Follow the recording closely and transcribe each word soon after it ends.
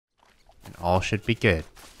And all should be good.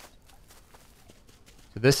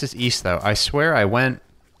 So this is east, though. I swear I went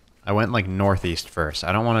like northeast first.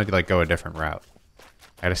 I don't want to like go a different route.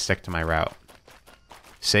 I gotta stick to my route.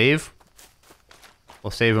 Save?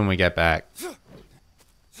 We'll save when we get back.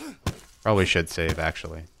 Probably should save,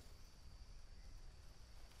 actually.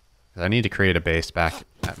 'Cause I need to create a base back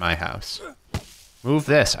at my house. Move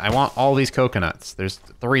this. I want all these coconuts. There's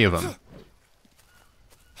 3 of them.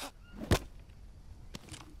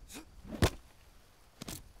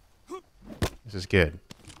 This is good.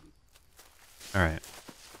 Alright.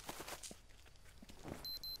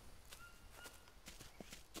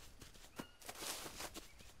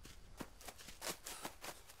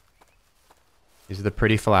 These are the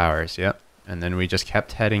pretty flowers, yep. And then we just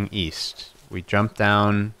kept heading east. We jumped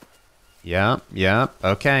down. Yep,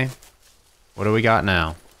 okay. What do we got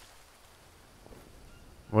now?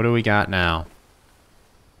 What do we got now?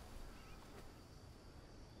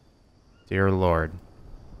 Dear Lord.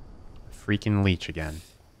 Freaking leech again.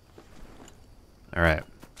 Alright.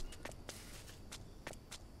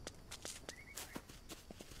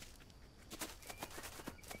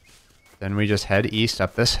 Then we just head east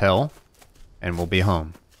up this hill. And we'll be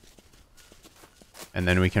home. And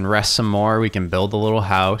then we can rest some more. We can build a little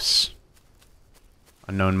house.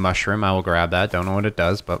 Unknown mushroom. I will grab that. Don't know what it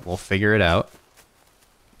does, but we'll figure it out.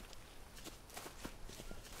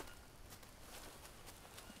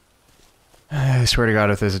 I swear to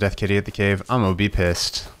God, if there's a death kitty at the cave, I'm gonna be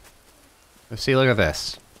pissed. Let's see, look at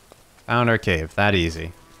this. Found our cave. That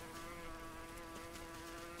easy.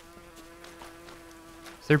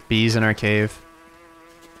 Is there bees in our cave?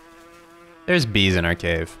 There's bees in our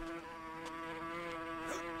cave.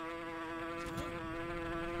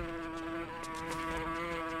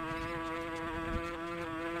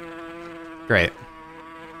 Great.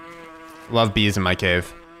 Love bees in my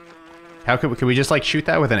cave. How could we just like shoot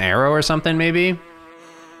that with an arrow or something maybe?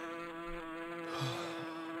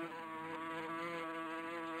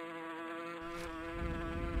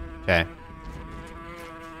 Okay.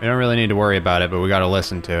 We don't really need to worry about it, but we gotta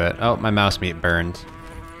listen to it. Oh, my mouse meat burned.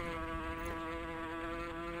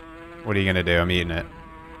 What are you gonna do? I'm eating it.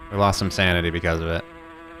 We lost some sanity because of it.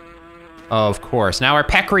 Oh, of course. Now our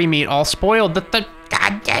peccary meat all spoiled.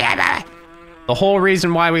 God damn it! The whole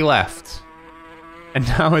reason why we left. And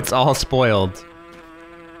now it's all spoiled.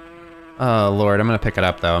 Oh, Lord. I'm gonna pick it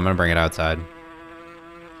up, though. I'm gonna bring it outside.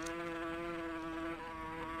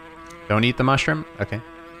 Don't eat the mushroom? Okay.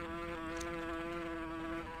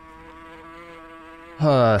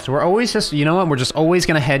 So we're always just, you know what? We're just always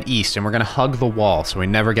gonna head east and we're gonna hug the wall so we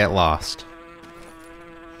never get lost.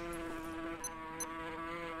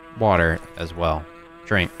 Water as well.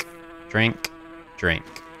 Drink. Drink. Drink.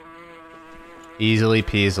 Easily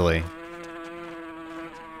peasily.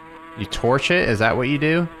 You torch it? Is that what you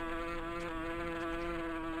do?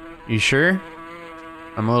 You sure?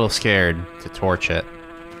 I'm a little scared to torch it.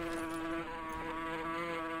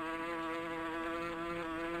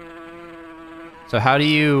 So how do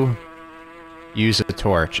you use a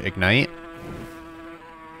torch? Ignite?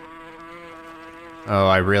 Oh,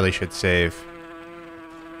 I really should save.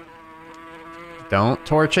 Don't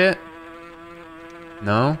torch it?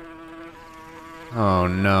 No? Oh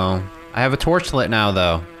no. I have a torch lit now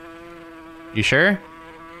though. You sure?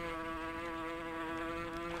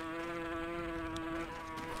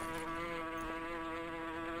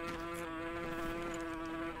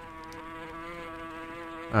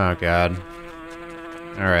 Oh god.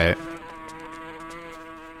 Alright.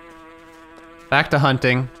 Back to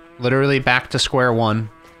hunting. Literally back to square one.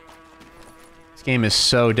 This game is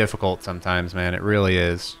so difficult sometimes, man. It really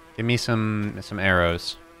is. Give me some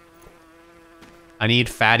arrows. I need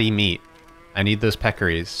fatty meat. I need those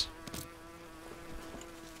peccaries.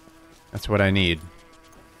 That's what I need.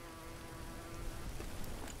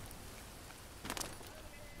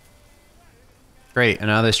 Great, and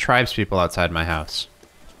now there's tribes people outside my house.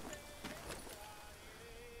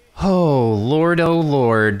 Oh lord,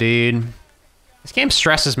 dude. This game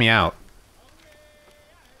stresses me out.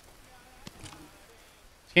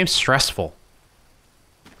 This game's stressful.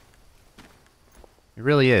 It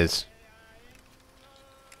really is.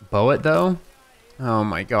 Bow it though? Oh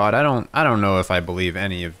my god, I don't know if I believe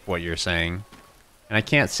any of what you're saying. And I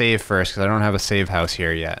can't save first because I don't have a save house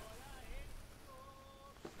here yet.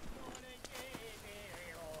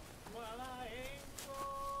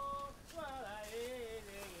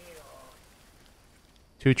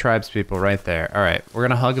 Two tribes people right there. Alright, we're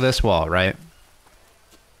gonna hug this wall, right?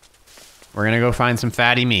 We're gonna go find some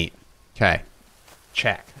fatty meat. Okay.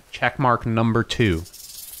 Check. Check mark number 2.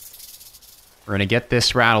 We're gonna get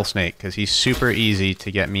this rattlesnake, because he's super easy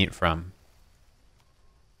to get meat from.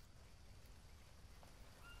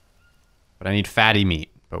 But I need fatty meat.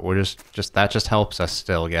 But we're that just helps us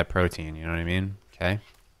still get protein, you know what I mean? Okay.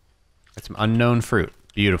 Got some unknown fruit.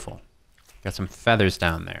 Beautiful. Got some feathers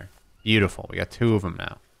down there. Beautiful. We got 2 of them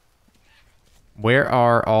now. Where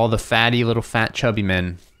are all the fatty little fat chubby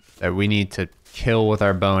men that we need to kill with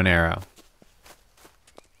our bow and arrow?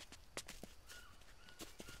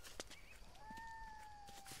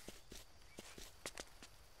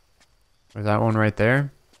 Is that one right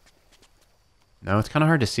there? No, it's kind of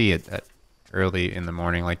hard to see it early in the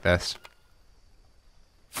morning like this.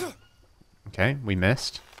 Okay, we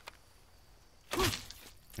missed.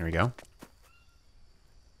 There we go.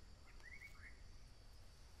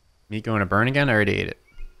 Meat going to burn again? I already ate it.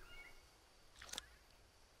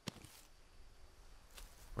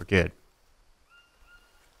 We're good.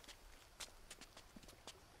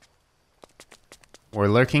 We're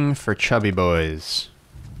looking for chubby boys.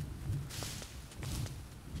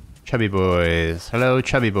 Chubby boys. Hello,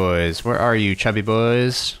 chubby boys. Where are you, chubby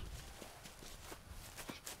boys?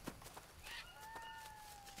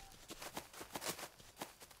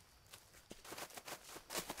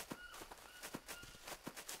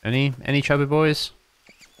 Any chubby boys?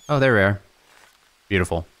 Oh, there we are.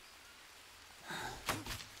 Beautiful.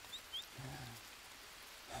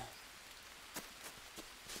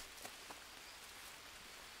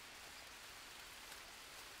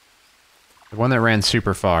 The one that ran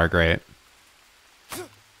super far, great.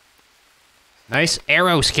 Nice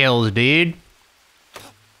arrow skills, dude.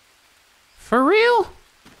 For real?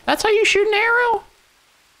 That's how you shoot an arrow?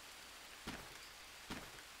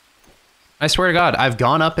 I swear to God, I've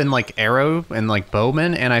gone up in like arrow and like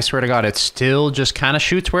bowman, and I swear to God, it still just kind of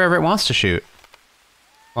shoots wherever it wants to shoot.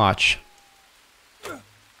 Watch.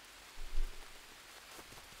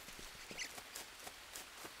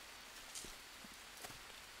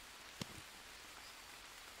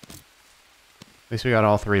 At least we got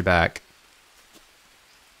all 3 back.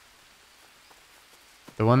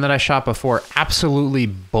 The one that I shot before absolutely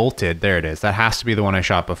bolted. There it is. That has to be the one I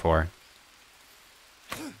shot before.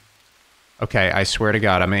 Okay, I swear to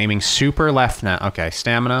God, I'm aiming super left now. Okay,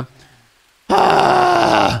 stamina.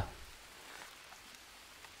 Ah!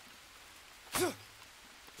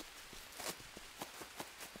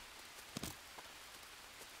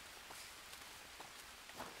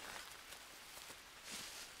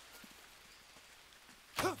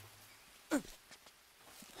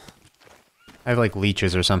 I have like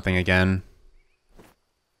leeches or something again.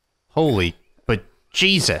 Holy, but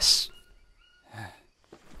Jesus.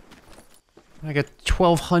 I got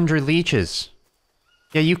 1,200 leeches.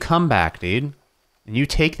 Yeah, you come back, dude. And you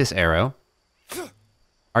take this arrow.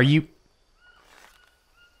 Are you...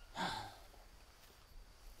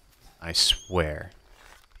 I swear.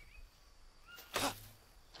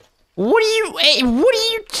 What are you...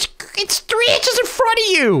 It's 3 inches in front of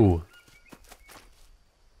you!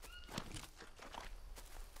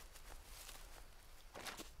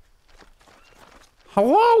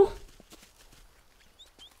 Hello?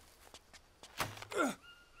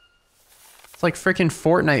 It's like freaking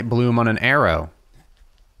Fortnite bloom on an arrow.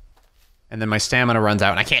 And then my stamina runs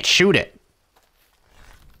out and I can't shoot it.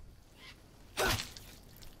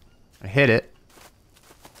 I hit it.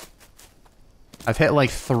 I've hit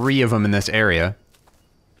like 3 of them in this area.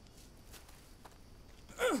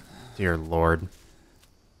 Dear Lord.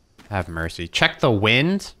 Have mercy. Check the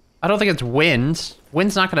wind? I don't think it's wind.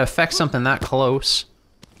 Wind's not going to affect something that close.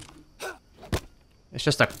 It's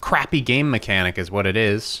just a crappy game mechanic is what it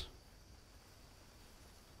is.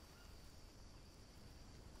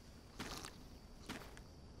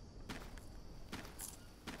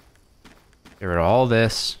 Get rid of all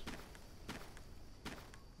this.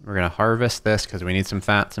 We're going to harvest this because we need some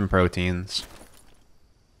fats and proteins.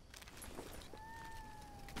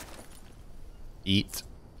 Eat,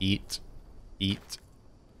 eat, eat.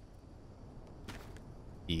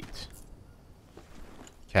 Eat.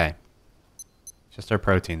 Okay. Just our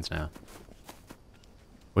proteins now.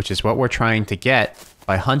 Which is what we're trying to get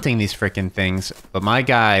by hunting these frickin' things, but my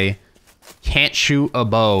guy can't shoot a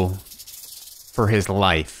bow for his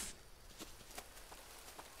life.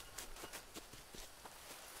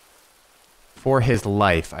 For his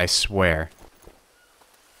life, I swear.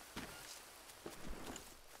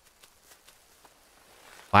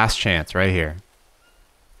 Last chance, right here.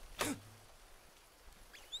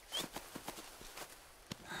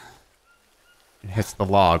 It hits the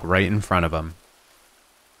log right in front of him.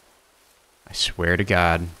 I swear to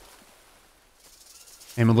God.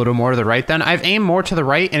 Aim a little more to the right then. I've aimed more to the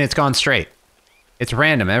right and it's gone straight. It's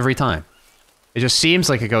random every time. It just seems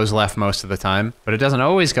like it goes left most of the time, but it doesn't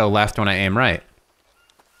always go left when I aim right.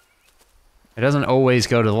 It doesn't always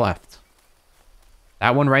go to the left.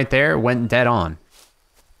 That one right there went dead on.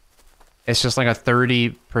 It's just like a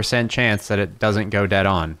 30% chance that it doesn't go dead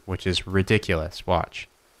on, which is ridiculous. Watch.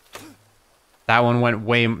 That one went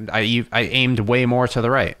way... I aimed way more to the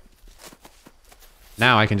right.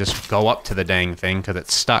 Now I can just go up to the dang thing because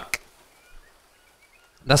it's stuck.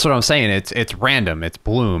 That's what I'm saying. It's random. It's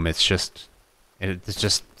bloom. It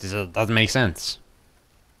doesn't make sense.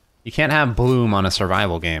 You can't have bloom on a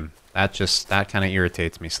survival game. That kind of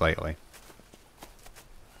irritates me slightly.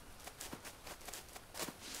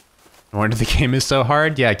 No wonder the game is so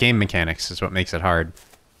hard. Yeah, game mechanics is what makes it hard.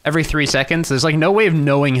 Every 3 seconds, there's like no way of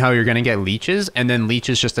knowing how you're gonna get leeches, and then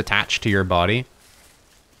leeches just attach to your body.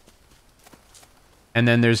 And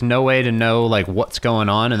then there's no way to know like what's going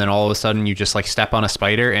on, and then all of a sudden you just like step on a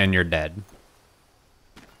spider and you're dead.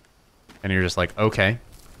 And you're just like, okay.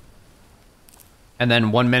 And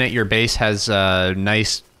then 1 minute your base has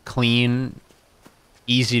nice, clean,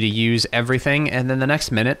 easy to use everything, and then the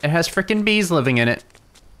next minute it has frickin' bees living in it.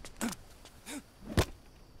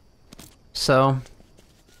 So,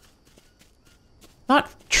 not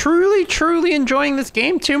truly enjoying this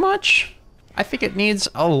game too much. I think it needs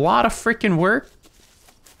a lot of frickin' work.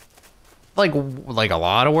 Like a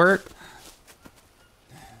lot of work.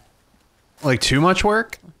 Like too much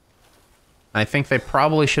work. I think they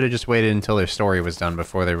probably should have just waited until their story was done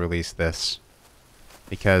before they released this.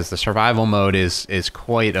 Because the survival mode is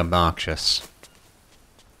quite obnoxious.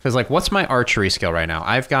 Because, like, what's my archery skill right now?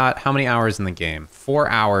 I've got how many hours in the game? 4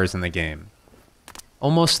 hours in the game.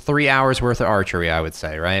 Almost 3 hours worth of archery, I would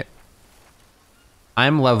say, right?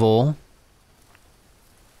 I'm level...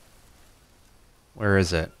 Where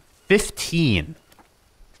is it? 15.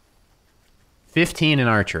 15 in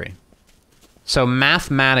archery. So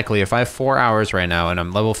mathematically, if I have 4 hours right now and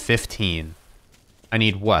I'm level 15, I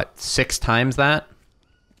need what? 6 times that?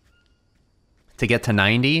 To get to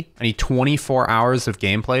 90? I need 24 hours of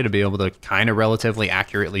gameplay to be able to kind of relatively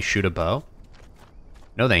accurately shoot a bow?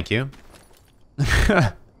 No, thank you.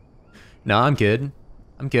 No, I'm good.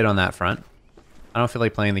 I'm good on that front. I don't feel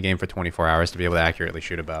like playing the game for 24 hours to be able to accurately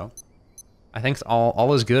shoot a bow. I think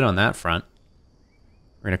all is good on that front.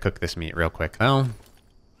 We're gonna cook this meat real quick. Oh.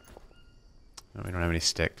 No, we don't have any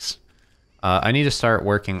sticks. I need to start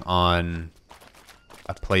working on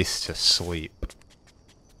a place to sleep.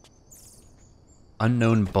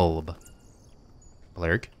 Unknown bulb.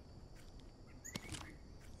 Blurg.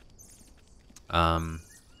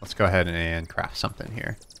 Let's go ahead and craft something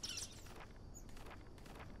here.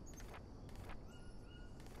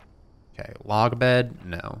 Okay, log bed,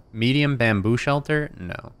 no. Medium bamboo shelter,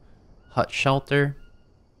 no. Hut shelter.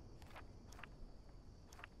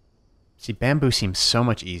 See, bamboo seems so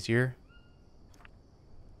much easier.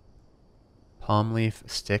 Palm leaf,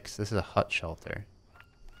 sticks, this is a hut shelter.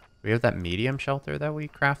 We have that medium shelter that we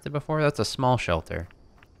crafted before? That's a small shelter.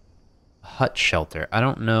 A hut shelter. I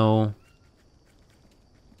don't know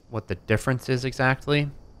what the difference is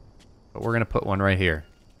exactly, but we're going to put one right here.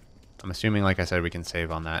 I'm assuming, like I said, we can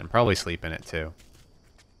save on that and probably sleep in it too.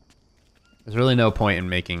 There's really no point in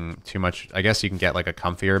making too much. I guess you can get like a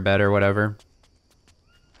comfier bed or whatever.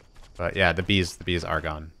 But yeah, the bees are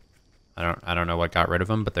gone. I don't know what got rid of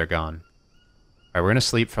them, but they're gone. All right, we're gonna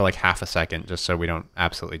sleep for like half a second just so we don't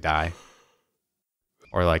absolutely die.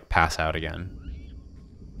 Or like pass out again.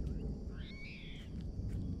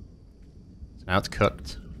 So now it's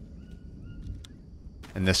cooked.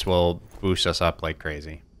 And this will boost us up like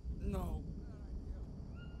crazy. No.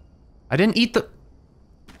 I didn't eat the...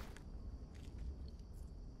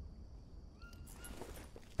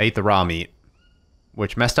 I ate the raw meat.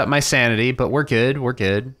 Which messed up my sanity, but we're good, we're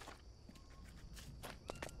good.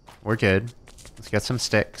 We're good. Let's get some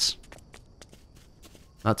sticks.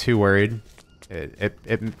 Not too worried.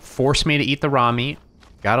 It forced me to eat the raw meat.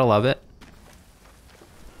 Gotta love it.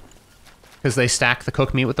 Because they stack the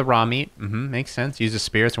cooked meat with the raw meat. Makes sense. Use the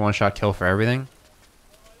spear. It's a one-shot kill for everything.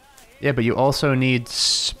 Yeah, but you also need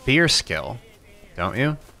spear skill. Don't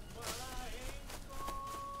you?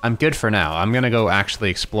 I'm good for now. I'm gonna go actually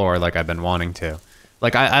explore like I've been wanting to.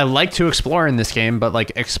 Like, I like to explore in this game, but,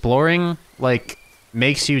 like, exploring, like,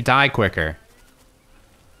 makes you die quicker.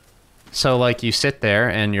 So, like, you sit there,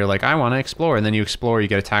 and you're like, I want to explore, and then you explore, you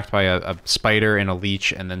get attacked by a spider and a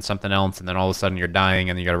leech, and then something else, and then all of a sudden you're dying,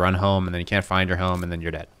 and then you gotta run home, and then you can't find your home, and then you're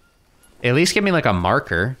dead. At least give me, like, a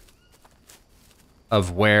marker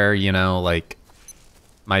of where, you know, like,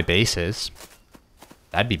 my base is.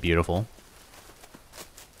 That'd be beautiful.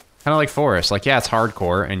 Kind of like Forest. Like, yeah, it's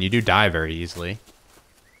hardcore, and you do die very easily.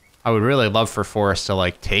 I would really love for Forest to,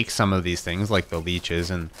 like, take some of these things, like the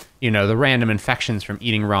leeches and, you know, the random infections from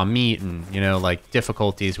eating raw meat and, you know, like,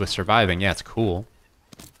 difficulties with surviving. Yeah, it's cool.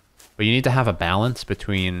 But you need to have a balance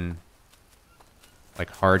between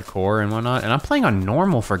like hardcore and whatnot. And I'm playing on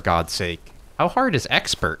normal, for God's sake. How hard is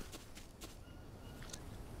expert?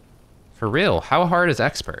 For real, how hard is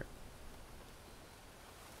expert?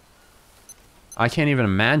 I can't even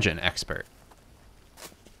imagine expert.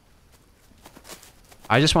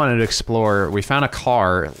 I just wanted to explore. We found a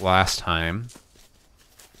car last time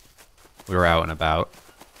we were out and about.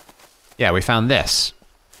 Yeah, we found this.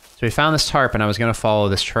 So we found this tarp, and I was going to follow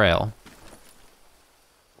this trail.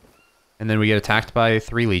 And then we get attacked by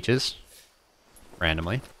 3 leeches.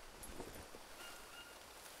 Randomly.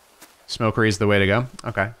 Smokery is the way to go.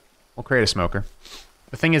 Okay. We'll create a smoker.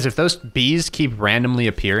 The thing is, if those bees keep randomly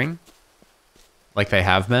appearing, like they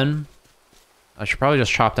have been, I should probably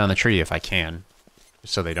just chop down the tree if I can.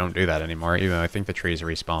 Just so they don't do that anymore, even though I think the trees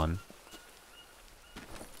respawn.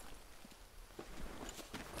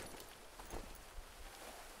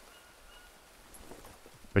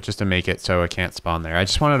 But just to make it so it can't spawn there. I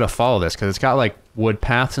just wanted to follow this, because it's got, like, wood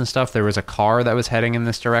paths and stuff. There was a car that was heading in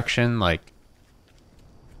this direction, like...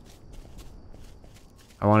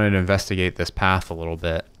 I wanted to investigate this path a little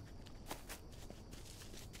bit.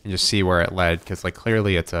 And just see where it led, because, like,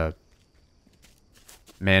 clearly it's a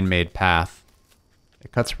man-made path.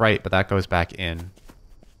 It cuts right, but that goes back in.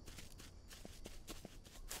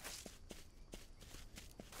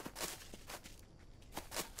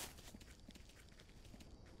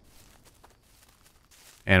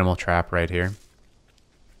 Animal trap right here.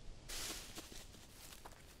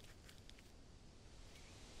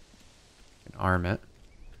 Can arm it.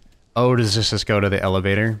 Oh, does this just go to the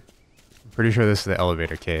elevator? I'm pretty sure this is the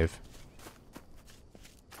elevator cave.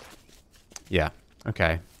 Yeah,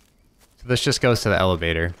 okay. So this just goes to the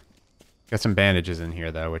elevator. Got some bandages in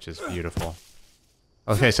here, though, which is beautiful.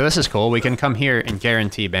 Okay, so this is cool. We can come here and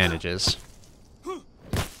guarantee bandages.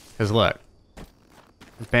 Because look.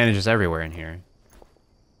 There's bandages everywhere in here.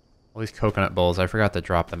 All these coconut bowls, I forgot to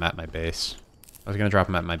drop them at my base. I was going to drop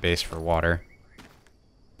them at my base for water.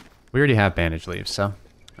 We already have bandage leaves, so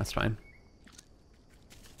that's fine.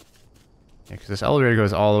 Yeah, because this elevator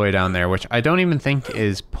goes all the way down there, which I don't even think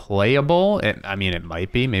is playable. I mean, it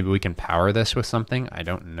might be. Maybe we can power this with something. I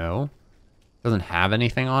don't know. It doesn't have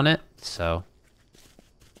anything on it, so...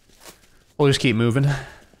 we'll just keep moving.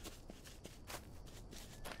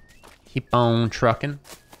 Keep on trucking.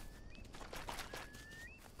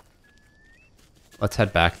 Let's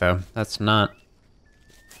head back, though. That's not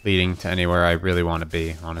leading to anywhere I really want to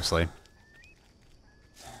be, honestly.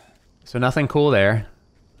 So nothing cool there.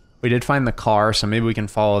 We did find the car, so maybe we can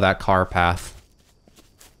follow that car path.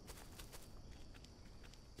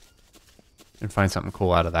 And find something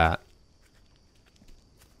cool out of that.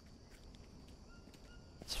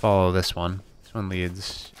 Let's follow this one. This one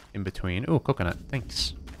leads in between. Ooh, coconut.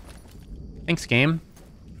 Thanks. Thanks, game.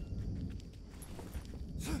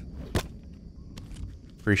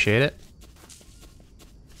 Appreciate it.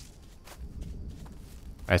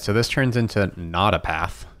 Alright, so this turns into not a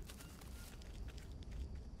path.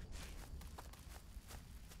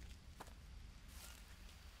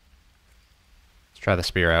 Let's try the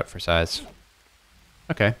spear out for size.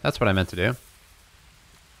 Okay, that's what I meant to do.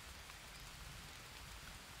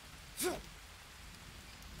 Can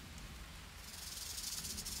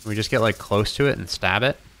we just get, like, close to it and stab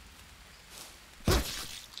it?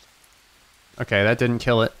 Okay, that didn't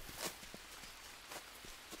kill it.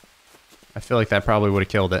 I feel like that probably would have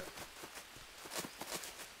killed it.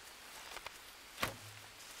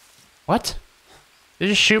 What? Did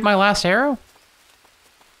you just shoot my last arrow?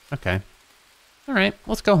 Okay. Alright,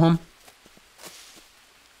 let's go home.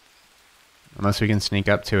 Unless we can sneak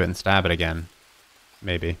up to it and stab it again.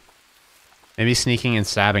 Maybe. Maybe sneaking and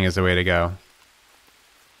stabbing is the way to go.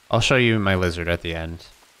 I'll show you my lizard at the end.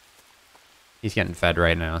 He's getting fed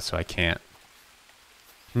right now, so I can't.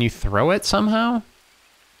 Can you throw it somehow?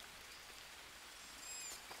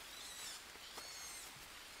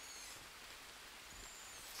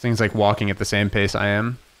 Things like walking at the same pace I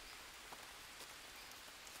am.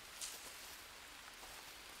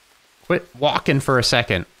 Quit walking for a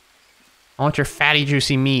second. I want your fatty,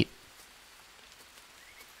 juicy meat.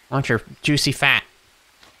 I want your juicy fat.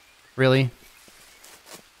 Really?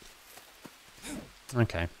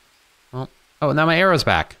 Okay. Well, oh, now my arrow's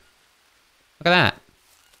back. Look at that.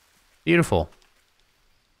 Beautiful.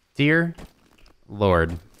 Dear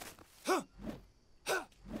Lord.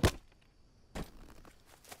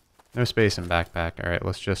 No space in backpack. Alright,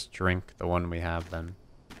 let's just drink the one we have then.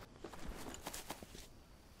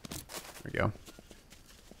 There we go.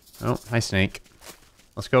 Oh, hi snake.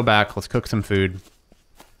 Let's go back. Let's cook some food.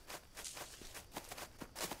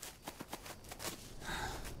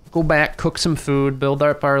 Go back, cook some food, build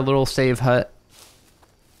up our little save hut.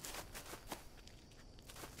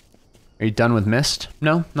 Are you done with Mist?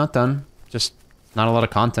 No, not done. Just not a lot of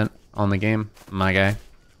content on the game, my guy.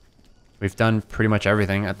 We've done pretty much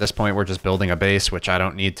everything. At this point, we're just building a base, which I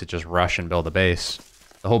don't need to just rush and build a base.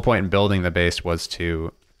 The whole point in building the base was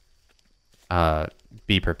to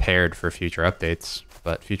be prepared for future updates.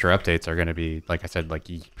 But future updates are going to be, like I said, like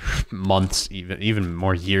months, even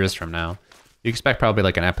more years from now. You expect probably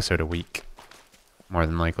like an episode a week, more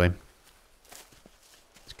than likely.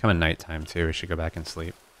 It's coming nighttime too. We should go back and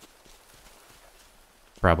sleep.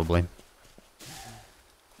 Probably.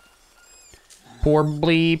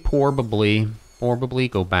 Probably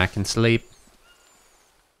go back and sleep.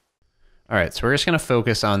 All right, so we're just gonna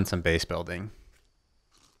focus on some base building.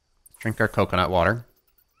 Drink our coconut water.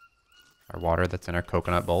 Our water that's in our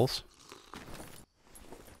coconut bowls.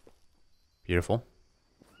 Beautiful.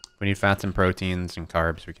 We need fats and proteins and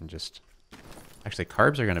carbs. We can just... Actually,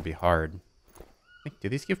 carbs are gonna be hard. Do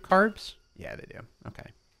these give carbs? Yeah, they do.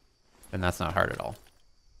 Okay. Then that's not hard at all.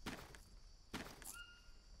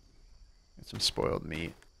 Get some spoiled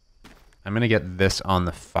meat. I'm gonna get this on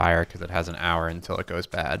the fire because it has an hour until it goes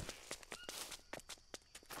bad.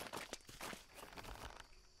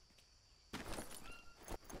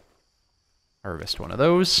 Harvest one of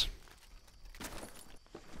those.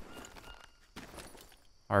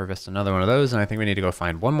 Harvest another one of those, and I think we need to go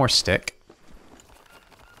find one more stick.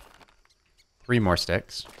 3 more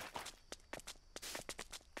sticks.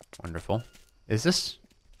 Wonderful. Is this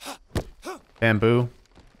bamboo?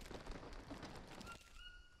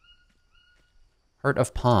 Heart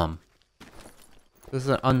of palm. This is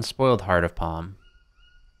an unspoiled heart of palm.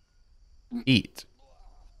 Eat.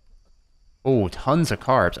 Oh, tons of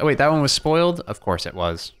carbs. Oh wait, that one was spoiled? Of course it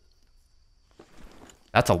was.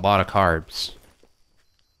 That's a lot of carbs.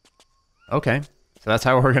 Okay, so that's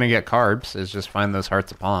how we're gonna get carbs, is just find those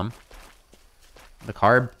hearts of palm. The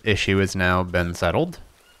carb issue has now been settled.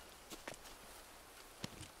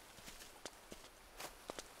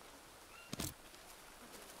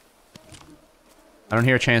 I don't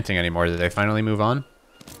hear chanting anymore. Did they finally move on?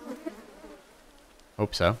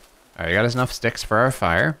 Hope so. Alright, got us enough sticks for our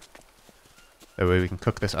fire. That way we can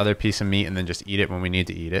cook this other piece of meat and then just eat it when we need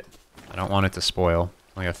to eat it. I don't want it to spoil.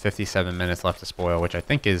 Only have 57 minutes left to spoil, which I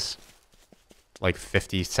think is like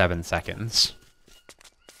 57 seconds.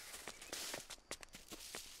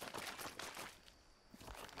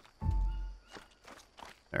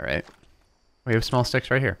 Alright. We have small sticks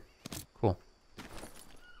right here. Cool.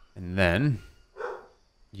 And then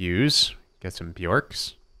get some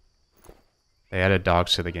Bjorks. They added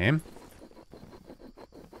dogs to the game.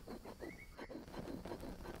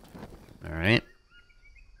 Alright.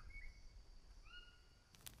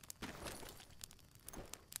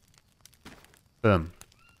 Boom.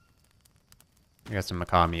 We got some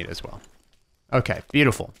macaw meat as well. Okay,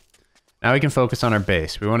 beautiful. Now we can focus on our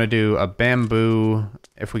base. We want to do a bamboo...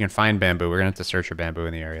 If we can find bamboo, we're going to have to search for bamboo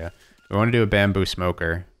in the area. We want to do a bamboo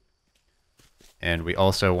smoker. And we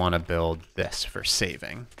also want to build this for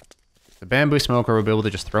saving. The bamboo smoker will be able to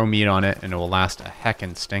just throw meat on it, and it will last a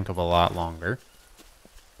heckin' stink of a lot longer.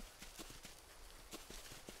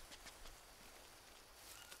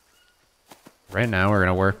 Right now, we're going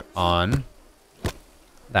to work on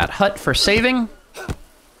that hut for saving.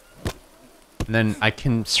 And then I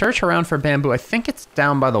can search around for bamboo. I think it's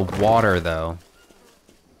down by the water, though.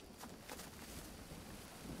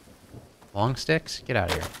 Long sticks? Get out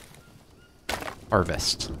of here.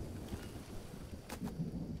 Harvest.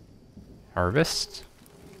 Harvest.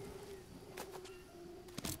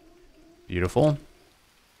 Beautiful.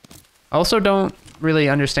 I also don't really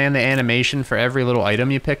understand the animation for every little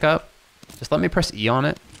item you pick up. Just let me press E on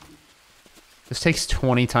it. This takes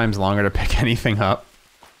 20 times longer to pick anything up.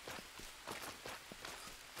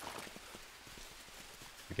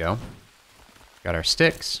 There we go. Got our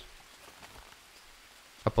sticks.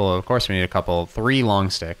 Of course we need a couple, 3 long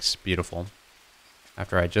sticks. Beautiful.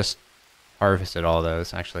 After I just harvested all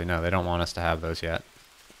those. Actually, no, they don't want us to have those yet.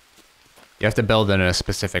 You have to build in a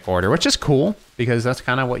specific order, which is cool, because that's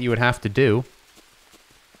kind of what you would have to do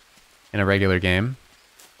in a regular game.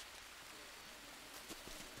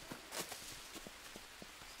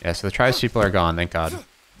 Yeah, so the tribespeople are gone, thank God.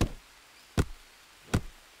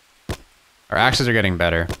 Our axes are getting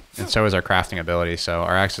better, and so is our crafting ability, so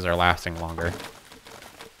our axes are lasting longer.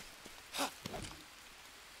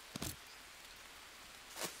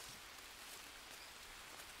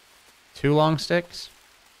 Two long sticks?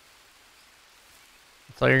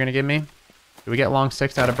 That's all you're gonna give me? Do we get long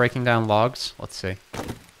sticks out of breaking down logs? Let's see.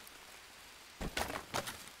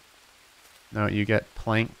 No, you get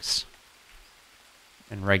planks.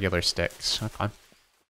 And regular sticks. Okay.